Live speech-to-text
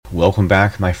Welcome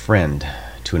back, my friend,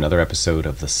 to another episode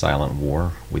of The Silent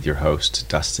War with your host,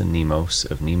 Dustin Nemos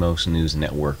of Nemos News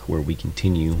Network, where we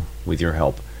continue, with your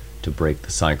help, to break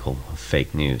the cycle of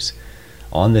fake news.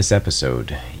 On this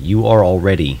episode, you are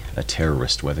already a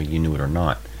terrorist, whether you knew it or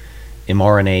not.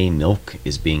 mRNA milk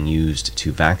is being used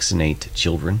to vaccinate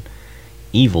children.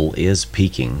 Evil is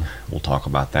peaking. We'll talk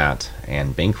about that.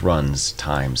 And bank runs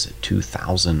times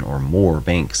 2,000 or more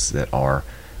banks that are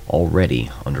already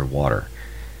underwater.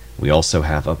 We also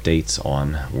have updates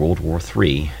on World War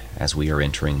III as we are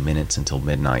entering minutes until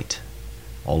midnight.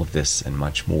 All of this and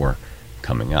much more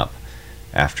coming up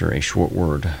after a short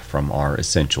word from our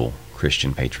essential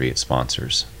Christian Patriot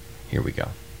sponsors. Here we go.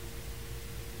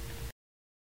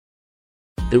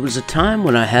 There was a time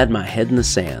when I had my head in the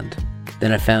sand.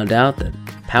 Then I found out that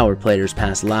power players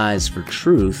pass lies for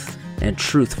truth and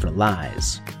truth for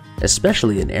lies,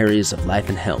 especially in areas of life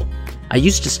and health. I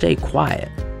used to stay quiet,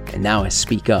 and now I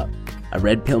speak up. I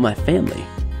red pill my family,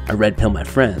 I red pill my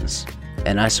friends,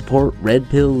 and I support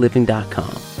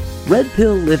redpillliving.com. Red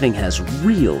Pill Living has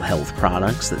real health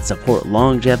products that support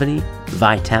longevity,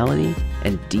 vitality,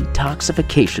 and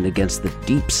detoxification against the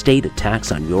deep state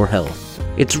attacks on your health.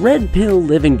 It's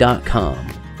redpillliving.com.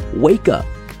 Wake up,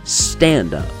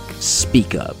 stand up,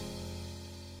 speak up.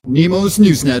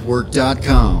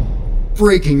 NemosNewsNetwork.com.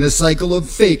 Breaking the cycle of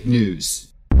fake news.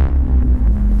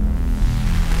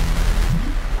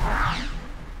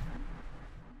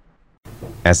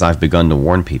 As I've begun to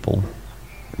warn people,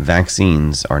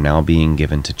 vaccines are now being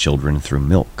given to children through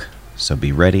milk, so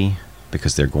be ready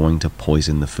because they're going to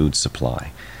poison the food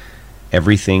supply.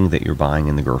 Everything that you're buying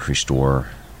in the grocery store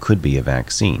could be a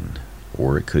vaccine,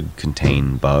 or it could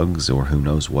contain bugs or who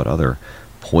knows what other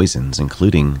poisons,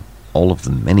 including all of the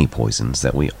many poisons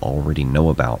that we already know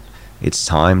about. It's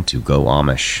time to go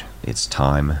Amish. It's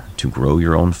time to grow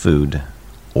your own food,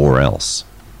 or else.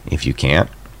 If you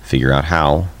can't, figure out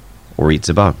how, or eat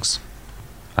the bugs.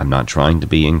 I'm not trying to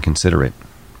be inconsiderate,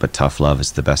 but tough love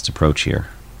is the best approach here.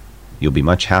 You'll be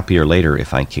much happier later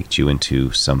if I kicked you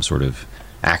into some sort of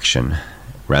action,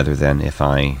 rather than if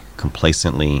I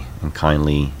complacently and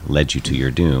kindly led you to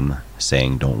your doom,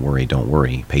 saying, don't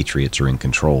worry, patriots are in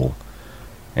control.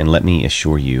 And let me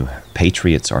assure you,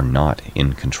 patriots are not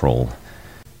in control.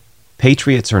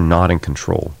 Patriots are not in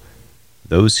control.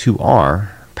 Those who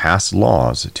are pass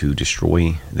laws to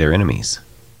destroy their enemies.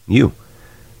 You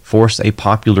force a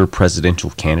popular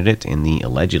presidential candidate in the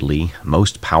allegedly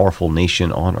most powerful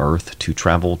nation on earth to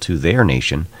travel to their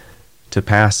nation to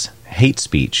pass hate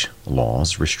speech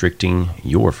laws restricting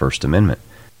your First Amendment.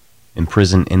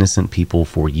 Imprison innocent people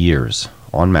for years,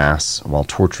 en masse, while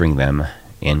torturing them,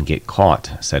 and get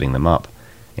caught setting them up.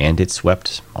 And it's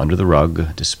swept under the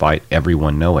rug despite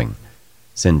everyone knowing.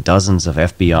 Send dozens of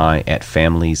FBI at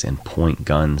families and point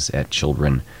guns at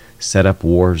children. Set up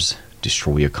wars,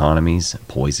 destroy economies,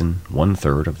 poison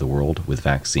 1/3 of the world with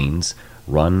vaccines,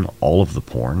 run all of the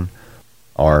porn,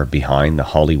 are behind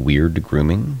the Hollyweird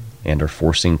grooming, and are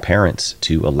forcing parents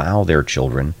to allow their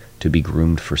children to be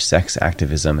groomed for sex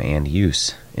activism and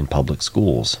use in public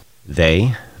schools.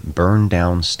 They burn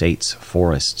down states'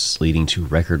 forests, leading to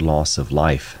record loss of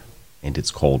life, and it's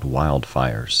called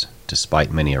wildfires,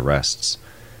 despite many arrests.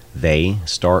 They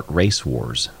start race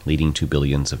wars, leading to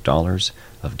billions of dollars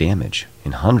of damage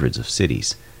in hundreds of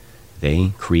cities.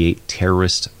 They create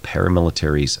terrorist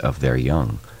paramilitaries of their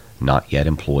young, not yet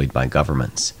employed by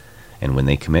governments. And when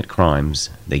they commit crimes,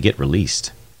 they get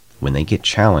released. When they get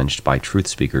challenged by truth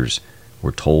speakers,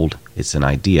 we're told it's an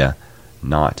idea,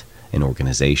 not an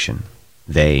organization.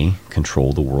 They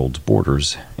control the world's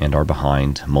borders and are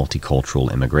behind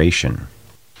multicultural immigration.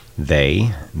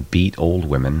 They beat old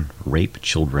women, rape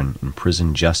children,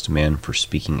 imprison just men for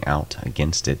speaking out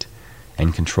against it,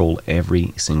 and control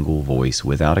every single voice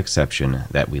without exception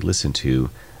that we listen to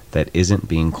that isn't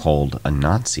being called a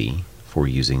Nazi for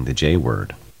using the J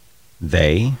word.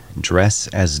 They dress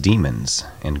as demons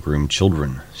and groom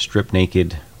children, strip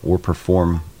naked, or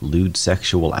perform lewd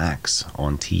sexual acts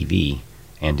on TV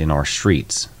and in our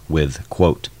streets with,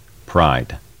 quote,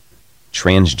 pride.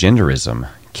 Transgenderism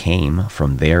came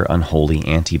from their unholy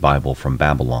anti-Bible from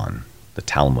Babylon, the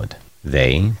Talmud.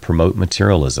 They promote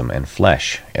materialism and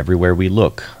flesh everywhere we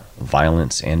look,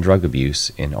 violence and drug abuse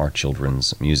in our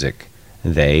children's music.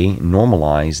 They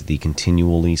normalize the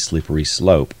continually slippery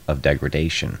slope of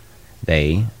degradation.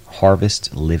 They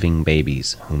harvest living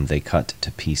babies whom they cut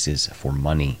to pieces for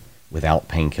money, without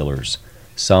painkillers,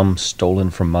 some stolen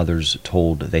from mothers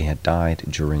told they had died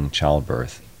during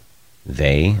childbirth.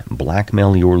 They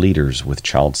blackmail your leaders with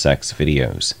child sex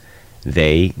videos.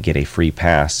 They get a free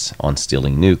pass on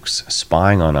stealing nukes,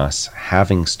 spying on us,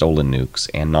 having stolen nukes,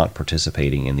 and not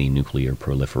participating in the Nuclear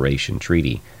Proliferation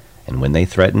Treaty. And when they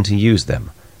threaten to use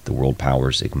them, the world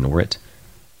powers ignore it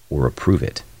or approve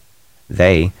it.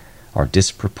 They are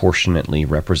disproportionately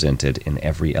represented in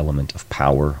every element of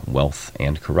power, wealth,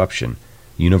 and corruption,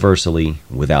 universally,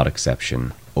 without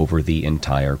exception, over the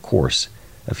entire course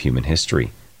of human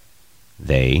history.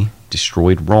 They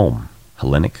destroyed Rome,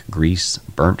 Hellenic Greece,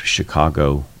 burnt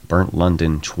Chicago, burnt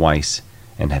London twice,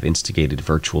 and have instigated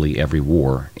virtually every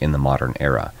war in the modern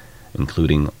era,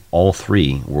 including all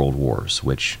 3 world wars,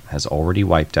 which has already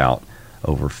wiped out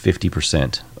over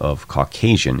 50% of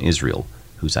Caucasian Israel,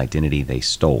 whose identity they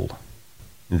stole.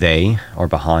 They are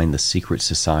behind the secret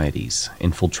societies,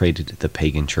 infiltrated the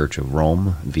pagan church of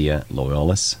Rome via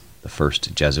Loyolus, the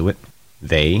first Jesuit.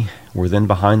 They were then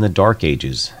behind the Dark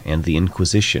Ages and the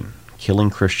Inquisition,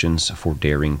 killing Christians for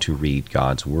daring to read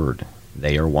God's Word.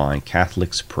 They are why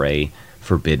Catholics pray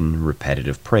forbidden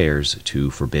repetitive prayers to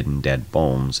forbidden dead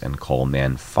bones and call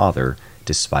man Father,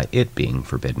 despite it being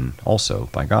forbidden also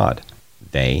by God.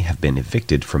 They have been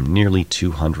evicted from nearly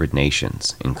 200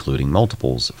 nations, including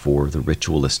multiples for the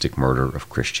ritualistic murder of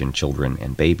Christian children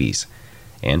and babies,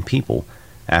 and people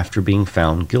after being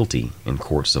found guilty in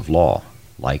courts of law,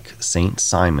 like Saint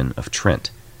Simon of Trent,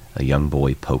 a young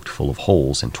boy poked full of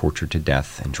holes and tortured to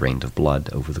death and drained of blood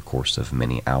over the course of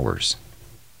many hours.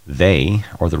 They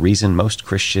are the reason most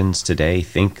Christians today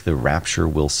think the rapture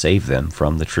will save them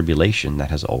from the tribulation that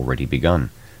has already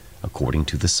begun, according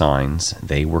to the signs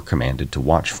they were commanded to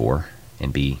watch for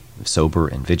and be sober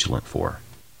and vigilant for.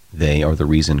 They are the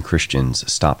reason Christians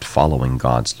stopped following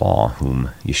God's law,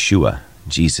 whom Yeshua,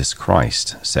 Jesus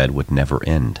Christ, said would never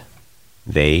end.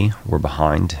 They were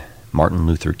behind Martin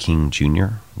Luther King Jr.,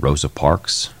 Rosa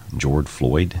Parks, George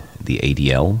Floyd, the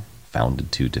ADL,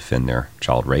 founded to defend their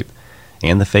child rape,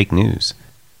 and the fake news.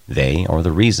 They are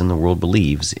the reason the world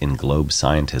believes in globe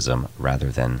scientism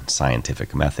rather than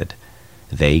scientific method.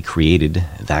 They created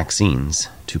vaccines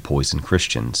to poison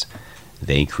Christians.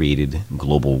 They created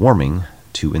global warming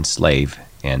to enslave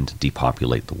and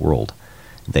depopulate the world.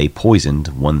 They poisoned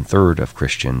 1/3 of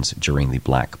Christians during the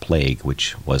Black Plague,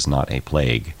 which was not a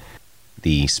plague.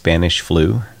 The Spanish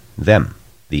flu, them.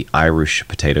 The Irish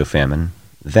potato famine,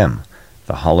 them.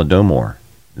 The Holodomor,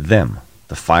 them.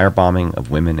 The firebombing of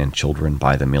women and children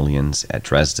by the millions at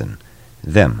Dresden,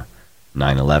 them.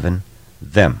 9/11,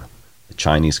 them. The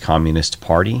Chinese Communist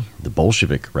Party, the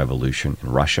Bolshevik Revolution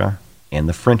in Russia, and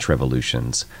the French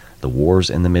Revolutions, the wars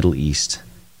in the Middle East,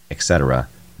 etc.,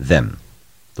 them.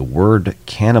 The word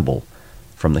cannibal,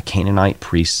 from the Canaanite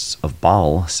priests of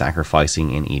Baal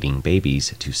sacrificing and eating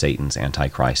babies to Satan's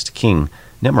Antichrist king,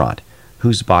 Nimrod,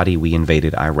 whose body we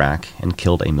invaded Iraq and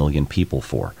killed 1 million people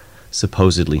for,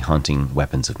 supposedly hunting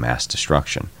weapons of mass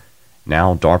destruction.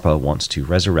 Now DARPA wants to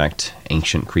resurrect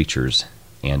ancient creatures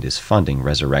and is funding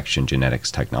resurrection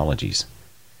genetics technologies.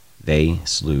 They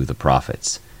slew the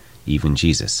prophets, even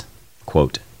Jesus.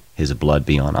 Quote, "His blood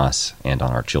be on us and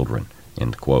on our children."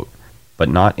 End quote. But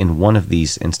not in one of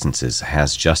these instances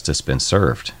has justice been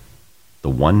served. The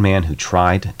one man who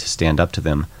tried to stand up to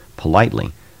them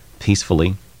politely,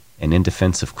 peacefully, and in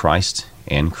defense of Christ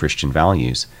and Christian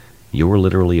values, you're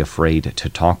literally afraid to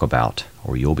talk about,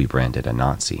 or you'll be branded a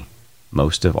Nazi.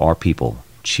 Most of our people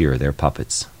cheer their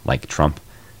puppets, like Trump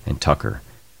and Tucker,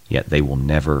 yet they will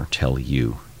never tell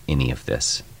you any of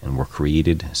this, and were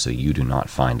created so you do not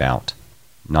find out.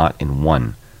 Not in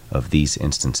one of these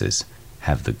instances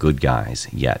have the good guys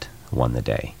yet won the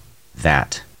day.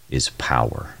 That is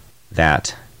power.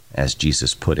 That, as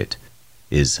Jesus put it,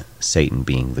 is Satan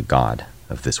being the god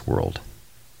of this world.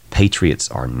 Patriots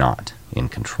are not in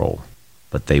control,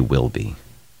 but they will be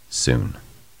soon.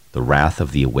 The wrath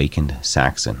of the awakened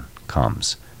Saxon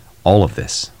comes. All of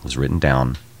this was written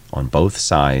down on both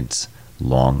sides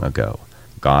long ago.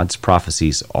 God's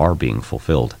prophecies are being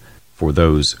fulfilled. For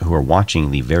those who are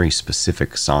watching the very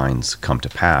specific signs come to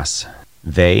pass,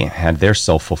 they had their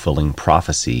self-fulfilling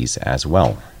prophecies as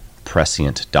well.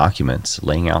 Prescient documents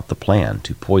laying out the plan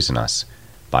to poison us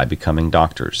by becoming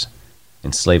doctors,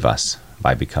 enslave us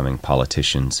by becoming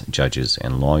politicians, judges,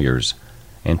 and lawyers,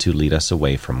 and to lead us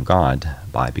away from God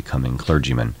by becoming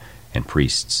clergymen and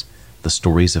priests. The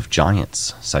stories of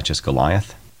giants such as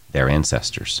Goliath, their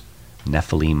ancestors,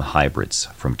 Nephilim hybrids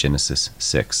from Genesis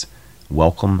 6,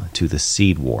 welcome to the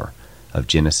seed war of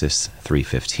Genesis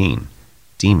 3:15.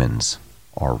 Demons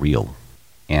are real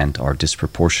and are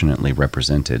disproportionately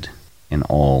represented in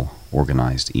all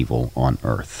organized evil on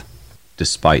earth,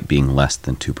 despite being less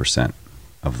than 2%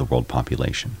 of the world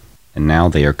population. And now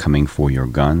they are coming for your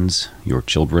guns, your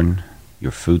children,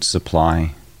 your food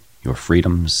supply, your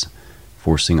freedoms,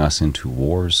 forcing us into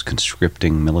wars,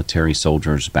 conscripting military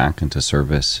soldiers back into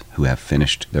service who have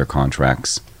finished their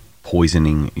contracts,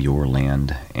 poisoning your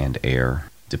land and air,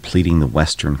 depleting the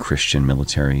Western Christian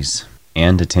militaries,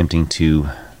 and attempting to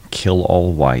kill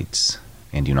all whites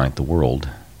and unite the world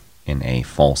in a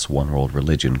false one-world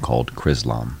religion called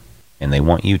Chrislam. And they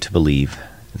want you to believe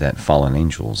that fallen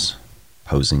angels,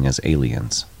 posing as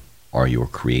aliens, are your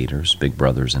creators, big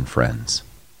brothers, and friends.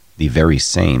 The very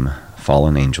same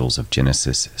fallen angels of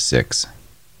Genesis 6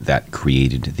 that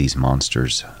created these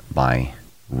monsters by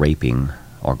raping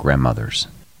our grandmothers,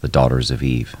 the daughters of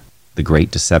Eve. The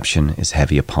great deception is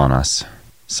heavy upon us,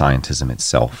 scientism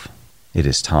itself. It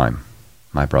is time,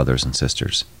 my brothers and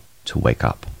sisters, to wake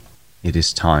up. It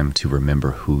is time to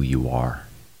remember who you are.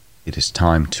 It is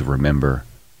time to remember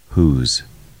whose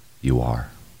you are.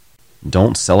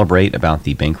 Don't celebrate about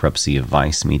the bankruptcy of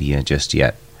Vice Media just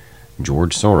yet.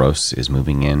 George Soros is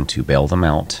moving in to bail them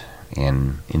out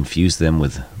and infuse them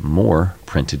with more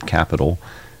printed capital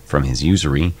from his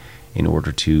usury in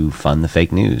order to fund the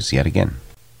fake news yet again.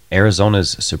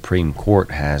 Arizona's Supreme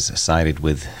Court has sided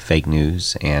with fake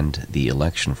news and the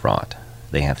election fraud.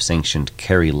 They have sanctioned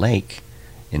Carrie Lake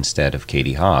instead of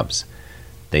Katie Hobbs.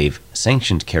 They've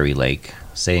sanctioned Carrie Lake,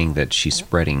 saying that she's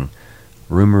spreading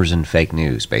rumors and fake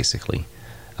news, basically,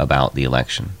 about the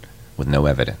election with no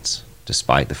evidence,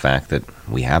 despite the fact that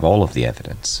we have all of the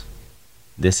evidence.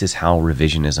 This is how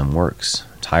revisionism works.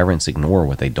 Tyrants ignore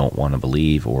what they don't want to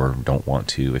believe or don't want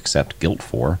to accept guilt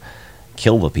for,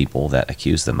 kill the people that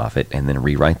accuse them of it, and then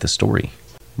rewrite the story.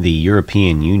 The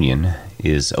European Union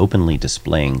is openly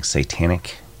displaying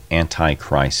satanic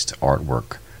anti-Christ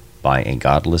artwork by a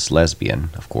godless lesbian,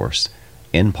 of course,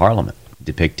 in Parliament,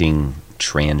 depicting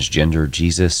transgender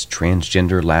Jesus,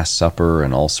 transgender Last Supper,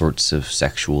 and all sorts of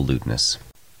sexual lewdness.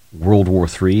 World War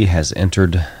III has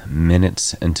entered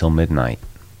minutes until midnight.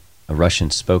 A Russian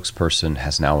spokesperson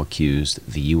has now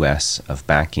accused the U.S. of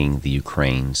backing the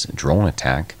Ukraine's drone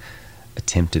attack,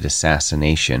 attempted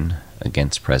assassination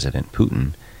against President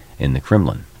Putin in the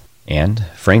Kremlin, and,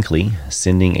 frankly,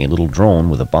 sending a little drone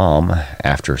with a bomb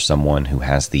after someone who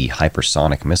has the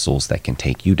hypersonic missiles that can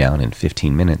take you down in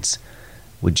 15 minutes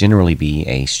would generally be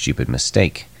a stupid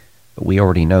mistake. But we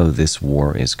already know this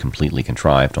war is completely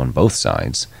contrived on both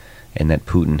sides, and that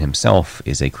Putin himself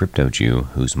is a crypto-Jew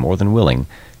who's more than willing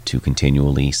to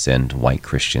continually send white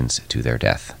Christians to their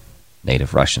death,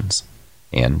 native Russians.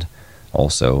 And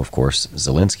also, of course,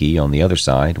 Zelensky on the other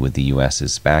side, with the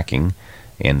U.S.'s backing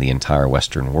and the entire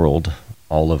Western world,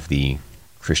 all of the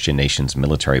Christian nations'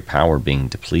 military power being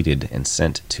depleted and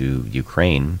sent to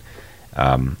Ukraine.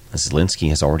 Zelensky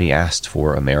has already asked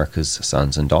for America's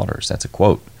sons and daughters. That's a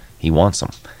quote. He wants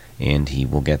them, and he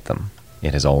will get them.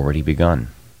 It has already begun.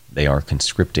 They are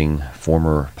conscripting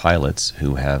former pilots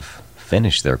who have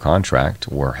finished their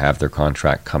contract or have their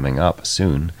contract coming up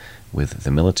soon with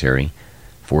the military,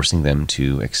 forcing them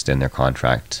to extend their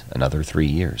contract another 3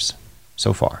 years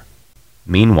so far.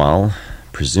 Meanwhile,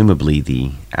 presumably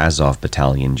the Azov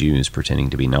battalion Jews pretending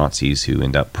to be Nazis who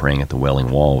end up praying at the Wailing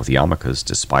Wall with yarmulkes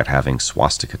despite having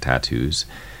swastika tattoos,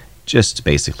 just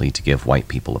basically to give white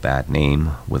people a bad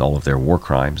name with all of their war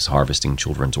crimes, harvesting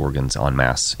children's organs en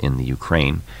masse in the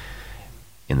Ukraine,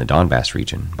 in the Donbass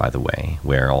region, by the way,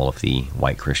 where all of the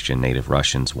white Christian native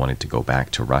Russians wanted to go back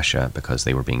to Russia because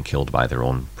they were being killed by their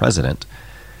own president.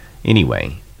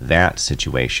 Anyway, that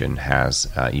situation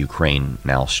has Ukraine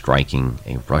now striking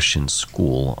a Russian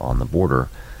school on the border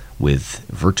with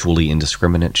virtually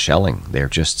indiscriminate shelling. They're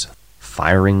just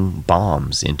firing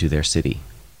bombs into their city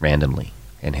randomly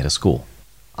and hit a school.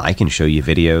 I can show you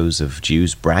videos of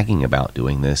Jews bragging about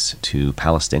doing this to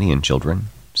Palestinian children.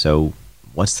 So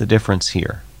what's the difference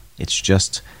here? It's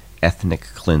just ethnic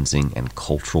cleansing and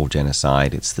cultural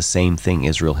genocide. It's the same thing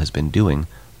Israel has been doing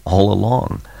all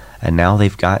along. And now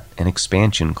they've got an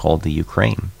expansion called the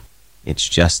Ukraine. It's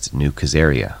just New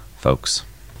Khazaria, folks.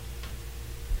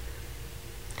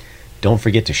 Don't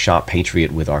forget to shop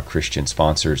Patriot with our Christian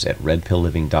sponsors at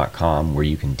redpillliving.com, where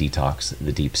you can detox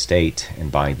the deep state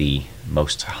and buy the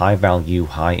most high-value,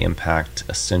 high-impact,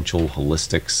 essential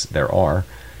holistics there are,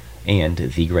 and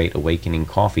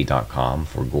thegreatawakeningcoffee.com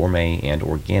for gourmet and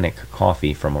organic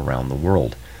coffee from around the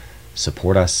world.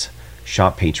 Support us,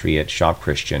 shop Patriot, shop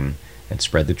Christian, and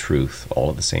spread the truth all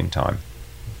at the same time.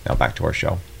 Now back to our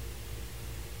show.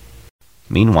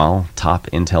 Meanwhile, top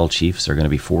Intel chiefs are going to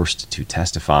be forced to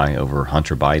testify over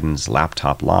Hunter Biden's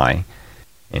laptop lie,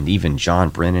 and even John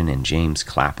Brennan and James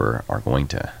Clapper are going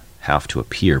to have to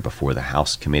appear before the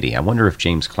House committee. I wonder if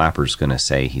James Clapper's going to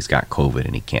say he's got COVID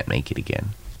and he can't make it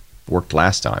again. Worked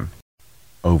last time.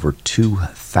 Over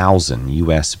 2,000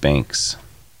 U.S. banks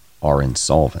are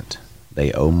insolvent.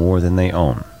 They owe more than they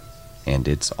own, and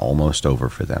it's almost over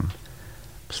for them.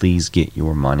 Please get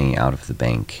your money out of the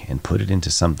bank and put it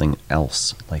into something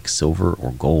else like silver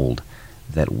or gold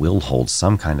that will hold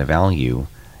some kind of value,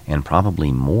 and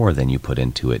probably more than you put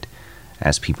into it,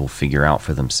 as people figure out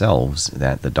for themselves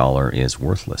that the dollar is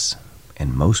worthless.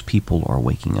 And most people are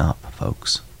waking up,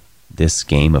 folks. This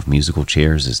game of musical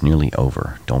chairs is nearly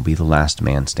over. Don't be the last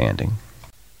man standing.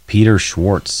 Peter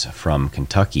Schwartz from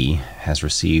Kentucky has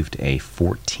received a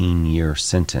 14-year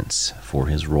sentence for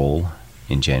his role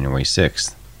in January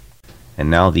 6th. And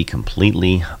now the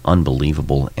completely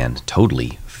unbelievable and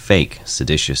totally fake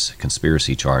seditious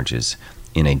conspiracy charges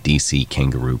in a DC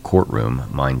kangaroo courtroom,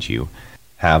 mind you,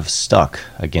 have stuck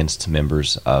against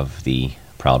members of the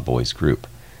Proud Boys group.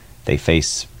 They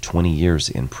face 20 years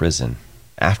in prison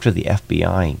after the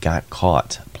FBI got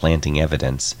caught planting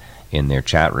evidence in their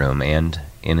chat room and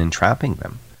in entrapping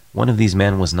them. One of these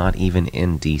men was not even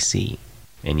in DC,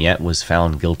 and yet was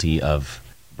found guilty of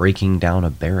breaking down a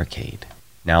barricade.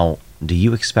 Now, do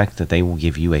you expect that they will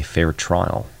give you a fair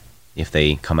trial if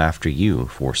they come after you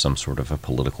for some sort of a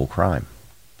political crime?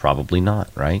 Probably not,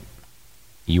 right?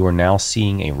 You are now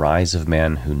seeing a rise of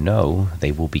men who know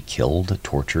they will be killed,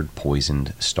 tortured,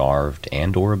 poisoned, starved,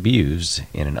 and or abused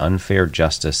in an unfair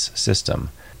justice system,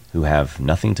 who have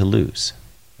nothing to lose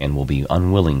and will be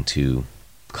unwilling to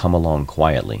come along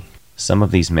quietly. Some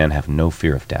of these men have no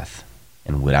fear of death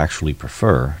and would actually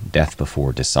prefer death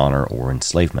before dishonor or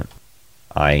enslavement.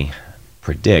 I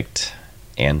predict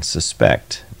and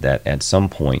suspect that at some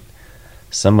point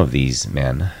some of these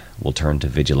men will turn to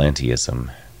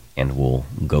vigilantism and will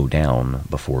go down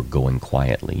before going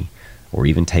quietly, or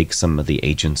even take some of the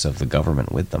agents of the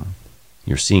government with them.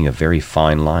 You're seeing a very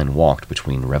fine line walked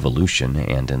between revolution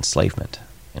and enslavement,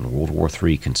 and World War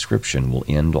III conscription will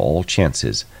end all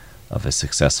chances of a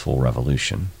successful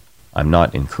revolution. I'm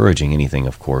not encouraging anything,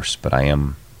 of course, but I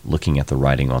am looking at the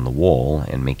writing on the wall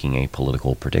and making a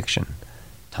political prediction.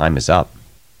 Time is up.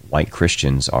 White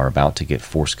Christians are about to get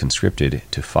forced conscripted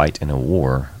to fight in a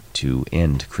war to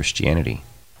end Christianity.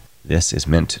 This is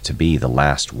meant to be the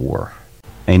last war.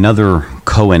 Another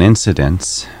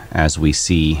coincidence, as we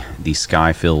see the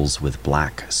sky fills with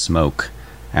black smoke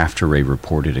after a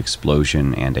reported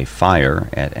explosion and a fire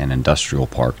at an industrial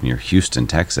park near Houston,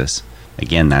 Texas.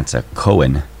 Again, that's a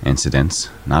coincidence,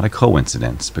 not a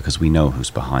coincidence, because we know who's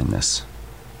behind this.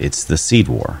 It's the seed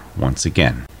war, once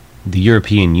again. The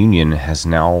European Union has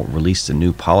now released a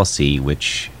new policy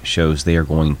which shows they are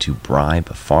going to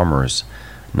bribe farmers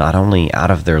not only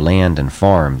out of their land and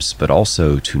farms, but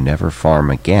also to never farm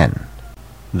again.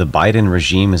 The Biden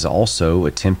regime is also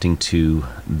attempting to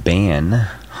ban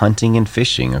hunting and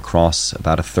fishing across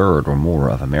about a third or more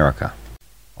of America.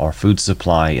 Our food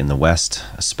supply in the West,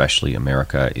 especially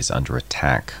America, is under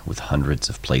attack, with hundreds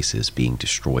of places being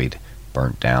destroyed,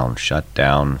 burnt down, shut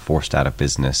down, forced out of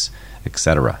business,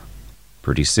 etc.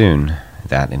 Pretty soon,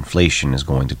 that inflation is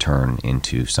going to turn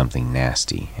into something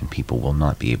nasty, and people will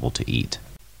not be able to eat.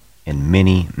 And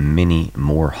many, many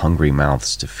more hungry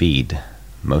mouths to feed,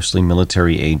 mostly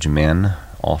military-age men,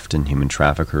 often human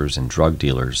traffickers and drug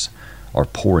dealers, are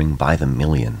pouring by the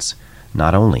millions,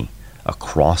 not only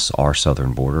across our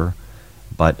southern border,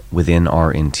 but within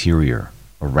our interior,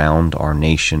 around our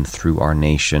nation, through our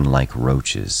nation like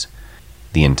roaches.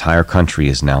 The entire country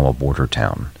is now a border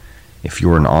town. If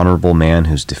you're an honorable man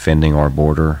who's defending our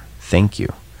border, thank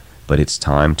you. But it's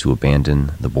time to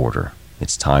abandon the border.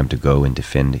 It's time to go and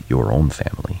defend your own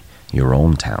family, your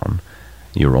own town,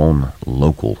 your own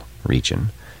local region,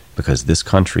 because this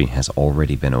country has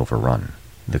already been overrun.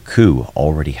 The coup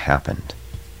already happened.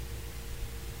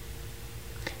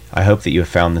 I hope that you have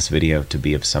found this video to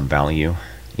be of some value.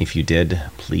 If you did,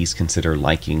 please consider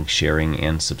liking, sharing,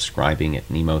 and subscribing at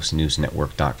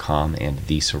nemosnewsnetwork.com and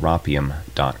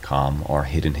theserapium.com, our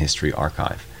hidden history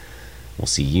archive. We'll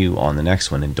see you on the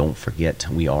next one, and don't forget,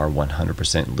 we are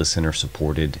 100%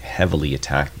 listener-supported, heavily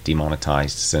attacked,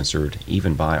 demonetized, censored,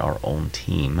 even by our own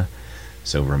team.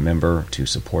 So remember to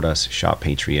support us, Shop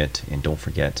Patriot, and don't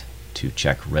forget to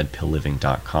check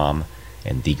redpillliving.com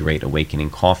and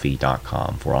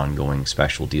thegreatawakeningcoffee.com for ongoing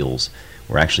special deals.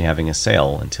 We're actually having a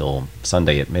sale until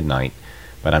Sunday at midnight,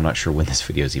 but I'm not sure when this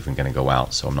video is even going to go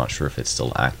out, so I'm not sure if it's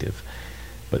still active.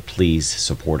 But please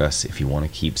support us if you want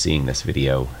to keep seeing this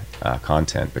video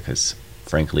content, because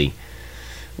frankly,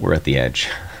 we're at the edge.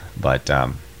 But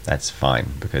that's fine,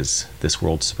 because this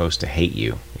world's supposed to hate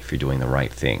you if you're doing the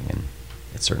right thing, and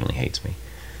it certainly hates me.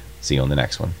 See you on the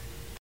next one.